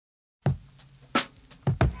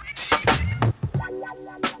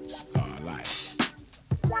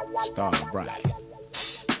Star bright.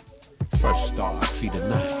 First star I see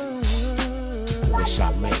tonight. Wish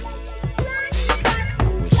I made. I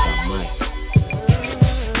wish I might.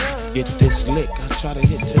 Get this lick, I try to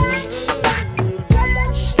hit tonight.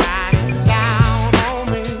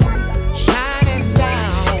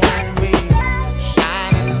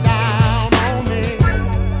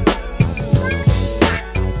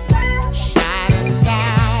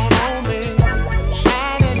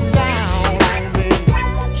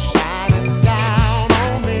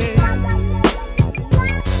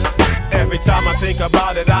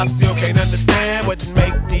 About it, I still can't understand what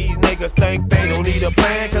make these niggas think they don't need a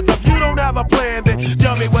plan. Cause if you don't have a plan, then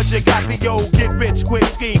tell me what you got. The old get rich quick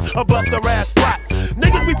scheme, a buster ass plot.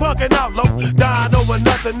 Niggas be punkin' out low, dying over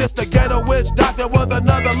nothing. This the ghetto witch doctor with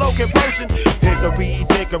another local potion. Hickory,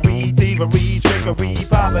 dickory, thievery, trickery,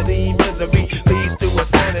 poverty, misery leads to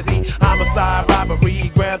insanity. Homicide,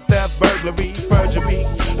 robbery, grand theft, burglary, perjury,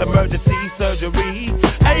 emergency surgery.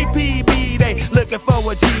 APB, they looking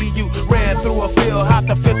for a G. You ran through a field, hopped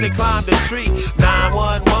the fence and climbed the tree.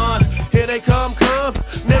 911, here they come,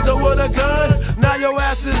 nigga with a gun. Now your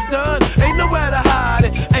ass is done. Ain't nowhere to hide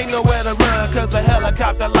it, ain't nowhere to run. Cause the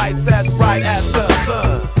helicopter lights as bright as the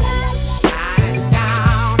sun.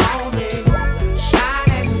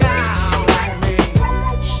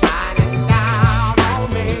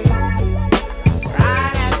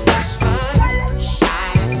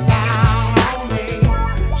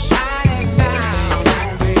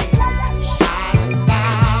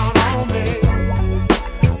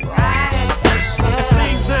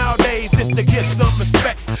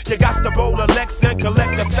 You got to roll a Lex and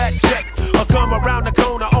collect a fat check, or come around the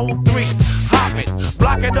corner on 3, hopping,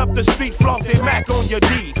 blocking up the street, flossing Mac on your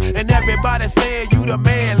D's, and everybody saying you the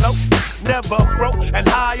man, low, never broke, and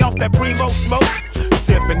high off that primo smoke.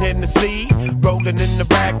 Sipping in the sea, rolling in the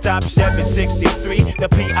ragtop Chevy 63, the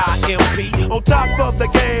PIMP, on top of the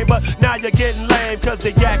game, but now you're getting lame, cause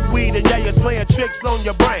the yak weed and yeah is playing tricks on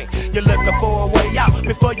your brain. You're looking for a way out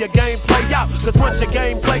before your game play out, cause once your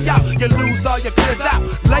game play out, you lose all your clears out.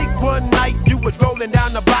 Late one night, you was rolling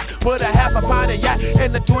down the block with a half a pint of yak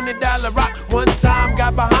and a $20 rock. One time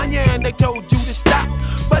got behind you and they told you to stop,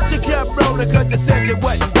 but you kept rolling cause you said you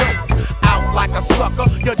wasn't dope. Out like a sucker,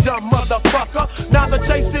 you dumb motherfucker. Now the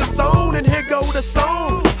chase is on and here go the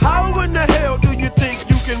song. How in the hell do you think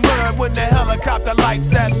you can run when the helicopter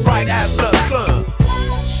lights as bright as the sun?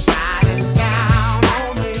 Shining down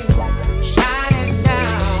on me, shining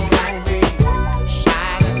down on me,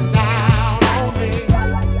 shining down on me,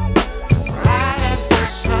 bright as the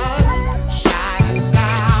sun. Shining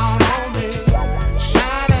down on me,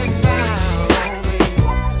 shining down on me,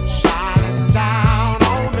 shining down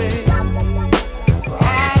on me,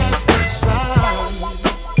 bright as the sun.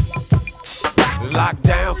 Locked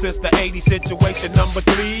down since the 80s, situation number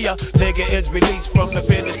 3. A nigga is released from the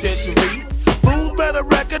penitentiary. Fools better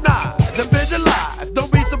recognize and visualize.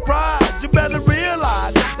 Don't be surprised, you better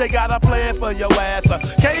realize they got a plan for your ass, a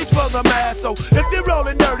cage for the mass. So if you're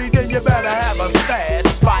rolling dirty, then you better have a stash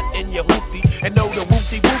spot in your hoopty and know the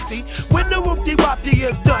whoopty-whoopty. When the whoopty-whoopty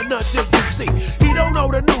is done until you see he don't know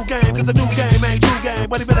the new game, cause the new game ain't true game.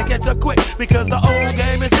 But he better catch up quick because the old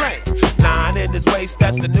game is lame. 9 in his waist,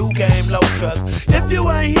 that's the new game low. Cause if you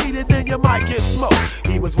ain't heated, then you might get smoked.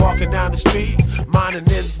 He was walking down the street, minding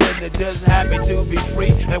his business, just happy to be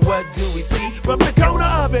free. And what do we see? From the corner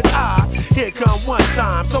of his eye, here come one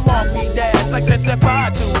time, so off he dash like they set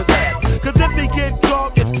fire to his ass. Cause if he get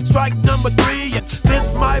caught, it's strike number 3, and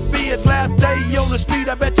this might be his last day on the street.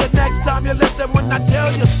 I bet you next time you listen when I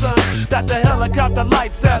tell you, son, that the helicopter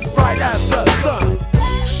lights as bright as the sun.